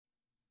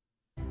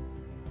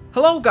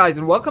Hello guys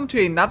and welcome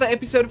to another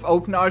episode of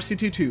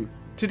OpenRC22.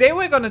 Today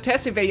we're gonna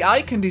test if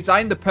AI can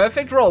design the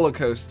perfect roller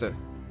coaster.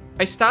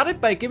 I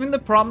started by giving the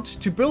prompt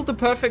to build the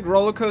perfect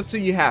roller coaster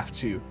you have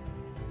to.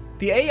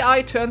 The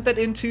AI turned that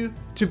into,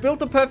 to build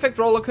the perfect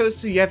roller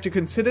coaster you have to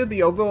consider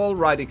the overall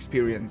ride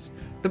experience.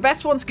 The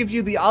best ones give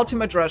you the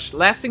ultimate rush,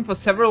 lasting for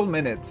several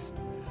minutes.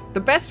 The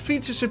best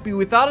feature should be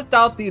without a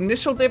doubt the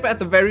initial dip at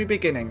the very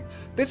beginning.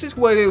 This is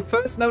where you'll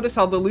first notice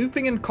how the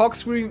looping and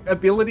corkscrewing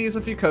abilities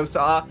of your coaster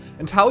are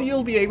and how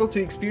you'll be able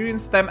to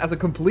experience them as a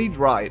complete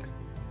ride.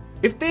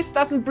 If this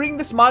doesn't bring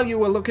the smile you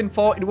were looking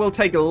for, it will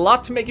take a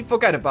lot to make you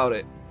forget about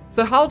it.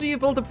 So how do you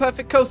build a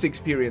perfect coaster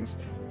experience?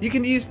 You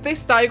can use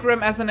this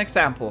diagram as an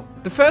example.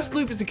 The first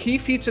loop is a key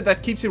feature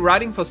that keeps you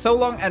riding for so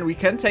long and we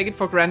can't take it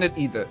for granted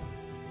either.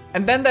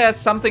 And then there's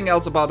something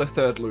else about a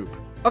third loop.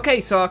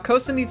 Okay, so our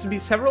coaster needs to be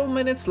several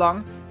minutes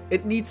long,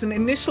 it needs an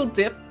initial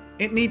dip,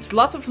 it needs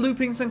lots of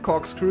loopings and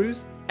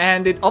corkscrews,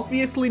 and it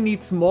obviously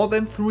needs more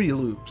than 3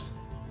 loops.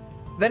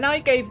 Then I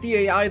gave the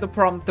AI the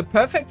prompt, the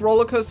perfect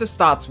roller coaster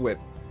starts with.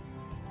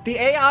 The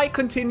AI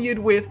continued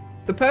with,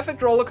 the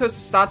perfect roller coaster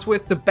starts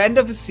with the bend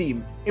of a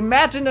seam.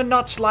 Imagine a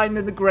notch line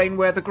in the grain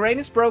where the grain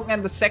is broken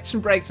and the section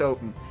breaks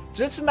open.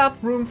 Just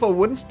enough room for a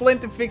wooden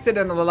splint to fix it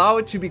and allow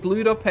it to be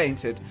glued or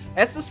painted,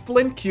 as the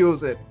splint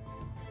cures it.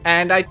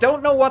 And I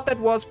don't know what that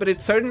was, but it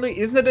certainly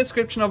isn't a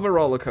description of a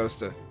roller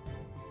coaster.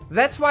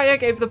 That's why I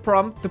gave the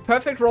prompt, the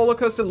perfect roller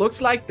coaster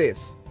looks like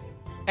this.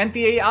 And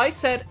the AI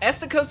said, as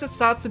the coaster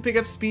starts to pick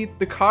up speed,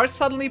 the cars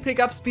suddenly pick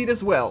up speed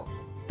as well.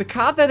 The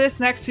car that is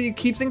next to you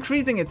keeps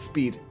increasing its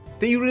speed.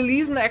 Then you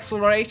release an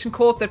acceleration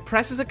cord that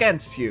presses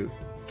against you.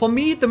 For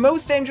me, the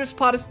most dangerous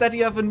part is that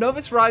you have a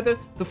novice rider,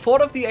 the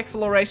thought of the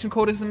acceleration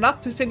cord is enough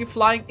to send you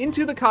flying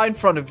into the car in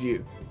front of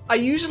you. I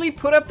usually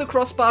put up the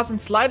crossbars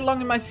and slide along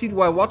in my seat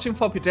while watching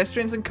for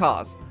pedestrians and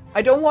cars.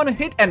 I don't want to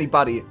hit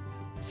anybody.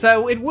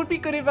 So it would be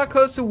good if our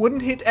coaster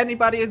wouldn't hit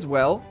anybody as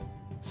well.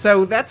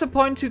 So that's a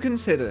point to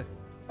consider.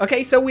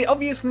 Okay, so we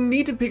obviously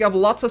need to pick up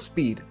lots of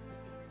speed.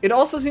 It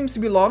also seems to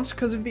be launched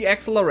because of the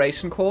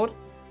acceleration cord.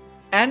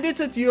 And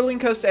it's a dueling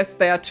coaster as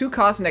there are 2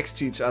 cars next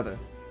to each other.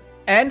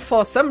 And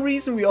for some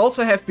reason we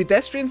also have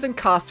pedestrians and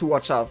cars to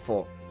watch out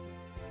for.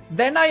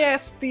 Then I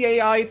asked the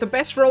AI the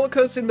best roller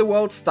coaster in the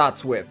world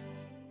starts with.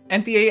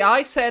 And the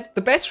AI said,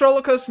 the best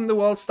roller coaster in the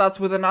world starts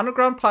with an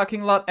underground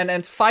parking lot and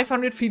ends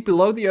 500 feet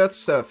below the Earth's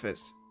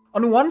surface.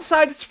 On one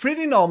side it's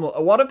pretty normal,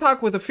 a water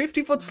park with a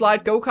 50-foot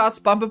slide,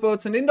 go-karts, bumper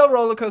boats, an indoor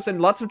roller coaster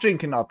and lots of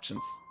drinking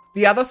options.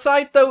 The other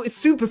side though is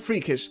super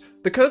freakish.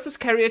 The coaster's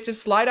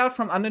carriages slide out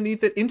from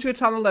underneath it into a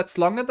tunnel that's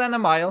longer than a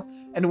mile,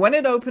 and when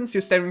it opens you're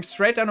staring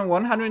straight down a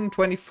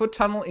 120-foot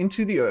tunnel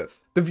into the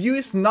Earth. The view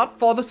is not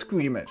for the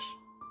squeamish.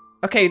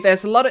 Okay,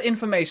 there's a lot of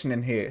information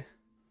in here.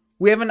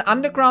 We have an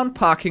underground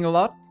parking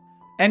lot,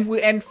 and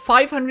we end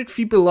 500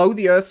 feet below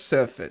the Earth's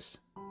surface.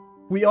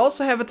 We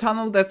also have a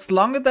tunnel that's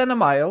longer than a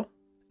mile,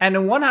 and a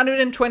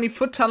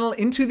 120-foot tunnel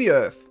into the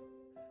Earth.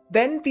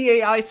 Then the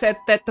AI said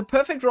that the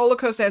perfect roller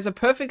coaster has a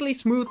perfectly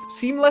smooth,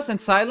 seamless and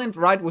silent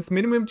ride with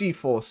minimum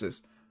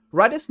G-forces.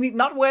 Riders need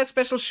not wear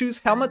special shoes,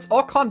 helmets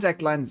or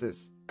contact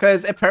lenses,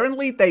 cause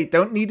apparently they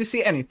don't need to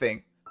see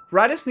anything.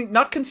 Riders need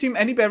not consume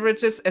any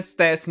beverages as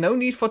there's no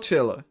need for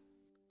chiller.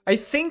 I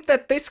think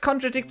that this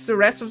contradicts the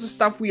rest of the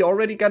stuff we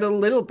already got a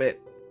little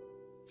bit.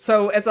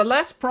 So as a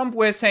last prompt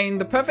we're saying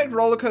the perfect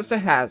roller coaster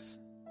has.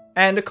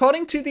 And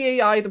according to the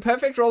AI, the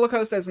perfect roller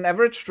coaster has an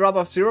average drop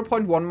of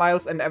 0.1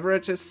 miles and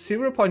averages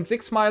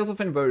 0.6 miles of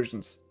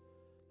inversions.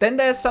 Then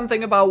there's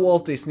something about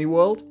Walt Disney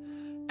World.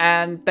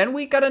 And then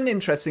we got an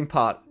interesting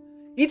part.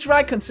 Each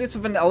ride consists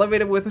of an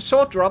elevator with a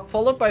short drop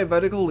followed by a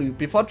vertical loop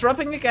before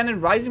dropping again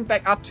and rising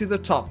back up to the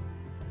top.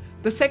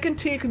 The second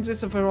tier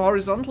consists of a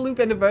horizontal loop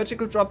and a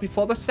vertical drop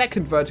before the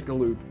second vertical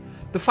loop.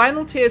 The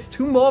final tier is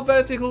 2 more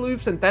vertical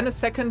loops and then a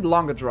second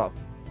longer drop.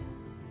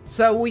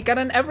 So we got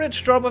an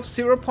average drop of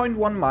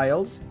 0.1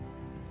 miles.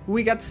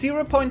 We got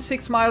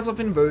 0.6 miles of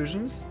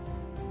inversions.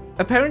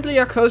 Apparently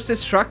our coaster is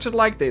structured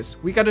like this.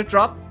 We got a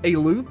drop, a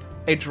loop,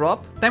 a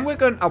drop, then we're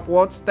going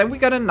upwards, then we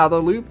got another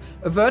loop,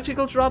 a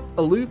vertical drop,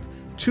 a loop,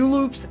 2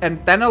 loops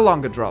and then a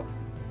longer drop.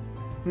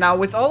 Now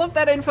with all of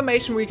that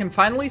information we can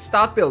finally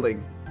start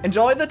building.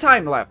 Enjoy the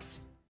time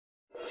lapse!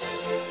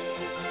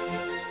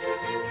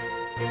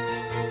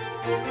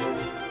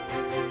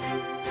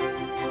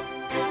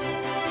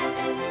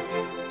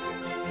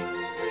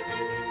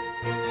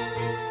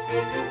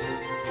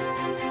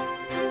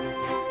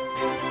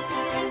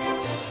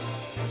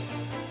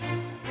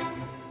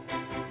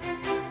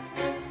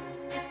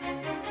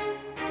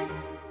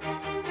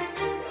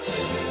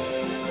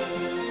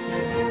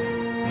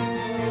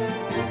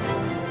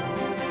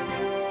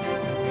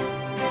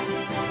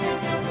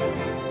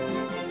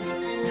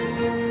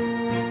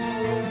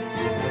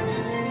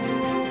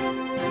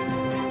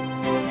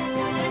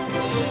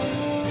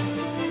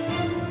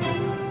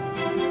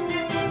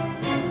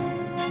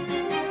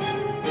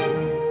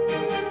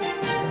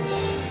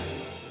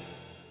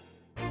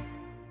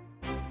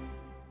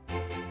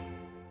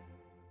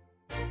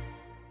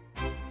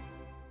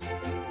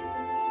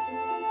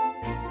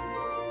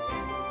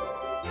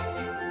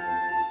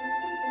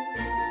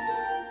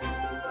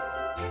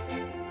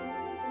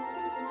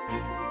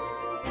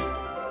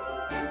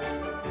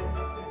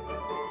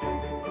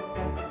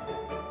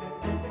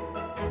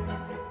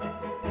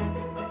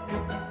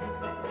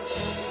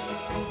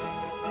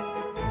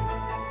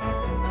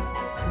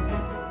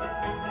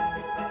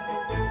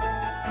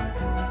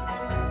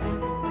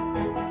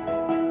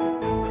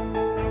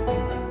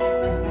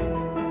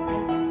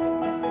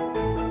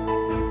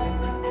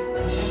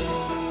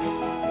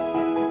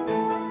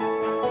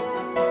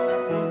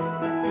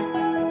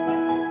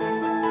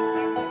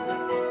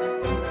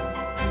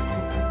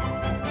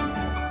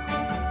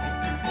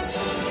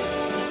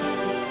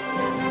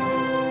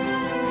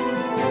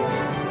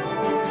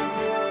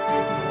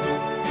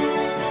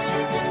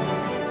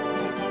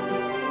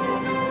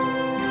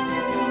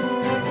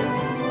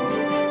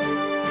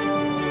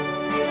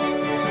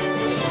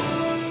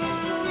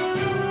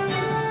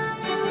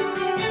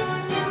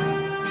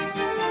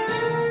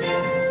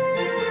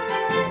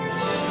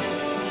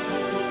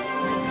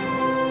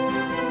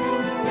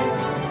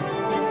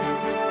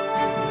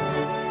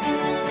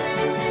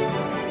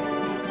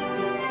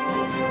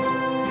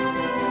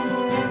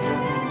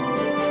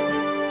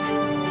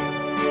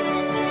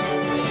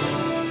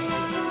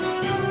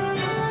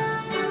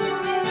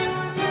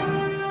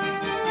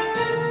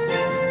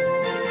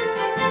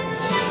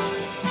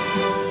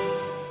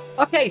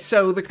 Okay,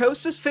 so the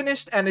coaster's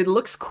finished and it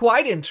looks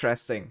quite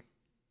interesting.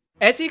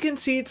 As you can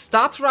see, it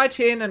starts right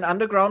here in an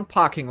underground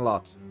parking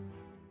lot.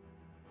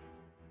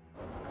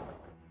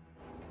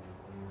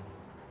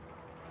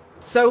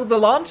 So the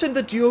launch and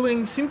the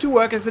dueling seem to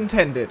work as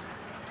intended.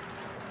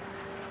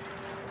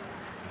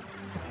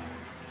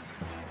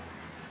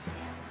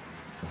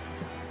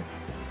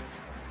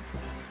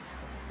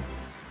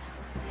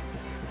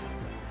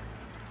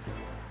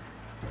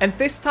 And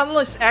this tunnel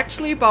is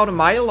actually about a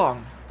mile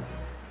long.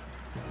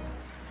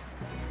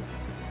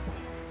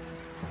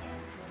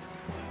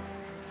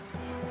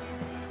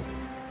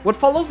 What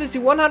follows is the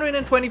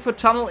 120-foot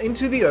tunnel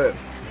into the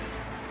earth.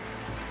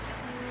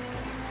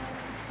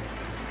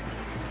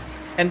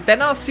 And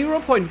then our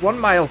 0.1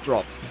 mile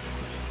drop.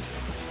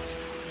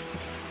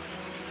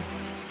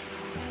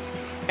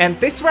 And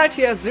this right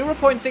here is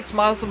 0.6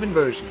 miles of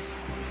inversions.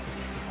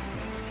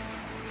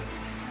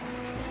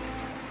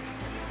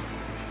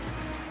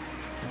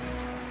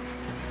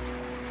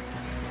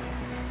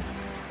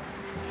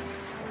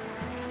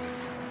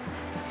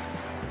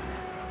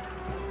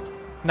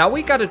 Now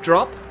we got a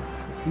drop,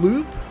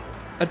 loop,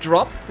 a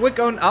drop, we're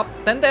going up,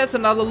 then there's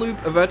another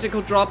loop, a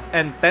vertical drop,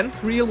 and then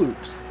 3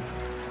 loops.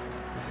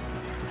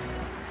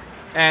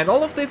 And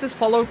all of this is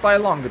followed by a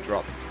longer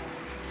drop.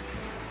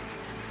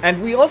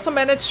 And we also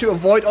managed to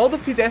avoid all the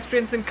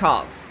pedestrians and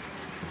cars.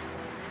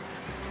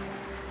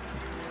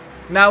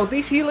 Now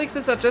these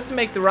helixes are just to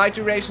make the ride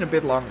duration a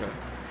bit longer.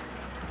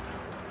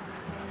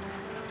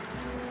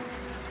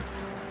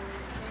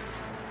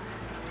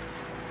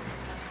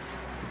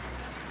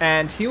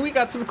 And here we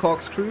got some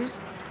corkscrews.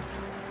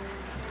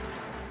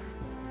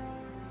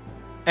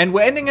 And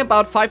we're ending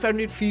about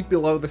 500 feet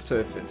below the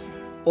surface.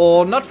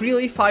 Or not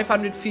really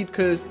 500 feet,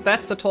 because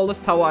that's the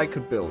tallest tower I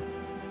could build.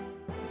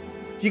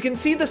 You can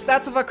see the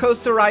stats of our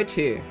coaster right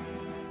here.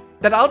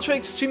 That ultra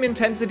extreme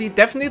intensity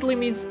definitely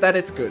means that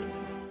it's good.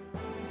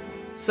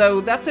 So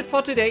that's it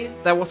for today.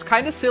 That was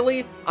kinda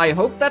silly. I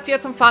hope that you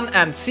had some fun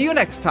and see you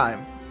next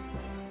time.